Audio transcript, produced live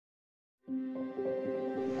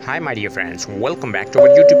Hi my dear friends, welcome back to our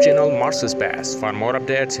YouTube channel Mars Space. For more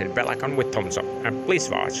updates, hit bell icon with thumbs up and please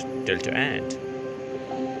watch till the end.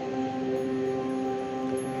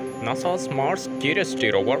 NASA's Mars Curiosity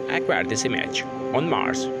rover acquired this image on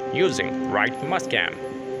Mars using right Mars-cam.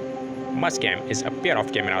 Mars-cam is a pair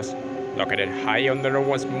of cameras located high on the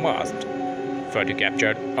rover's mast. Photo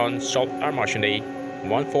captured on Solar Martian Day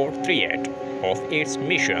 1438 of its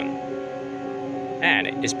mission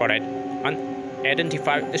and spotted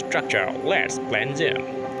unidentified structure. Let's blend in.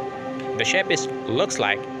 The shape looks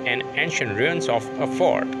like an ancient ruins of a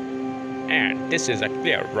fort, and this is a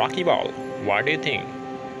clear rocky wall. What do you think?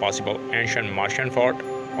 Possible ancient Martian fort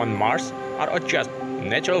on Mars or just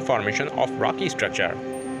natural formation of rocky structure?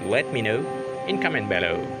 Let me know in comment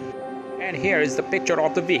below. And here is the picture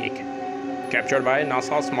of the week, captured by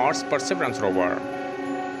NASA's Mars Perseverance rover,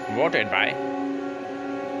 voted by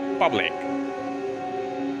public.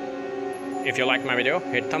 If you like my video,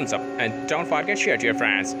 hit thumbs up and don't forget to share to your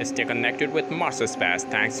friends. Stay connected with Mars Space.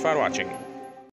 Thanks for watching.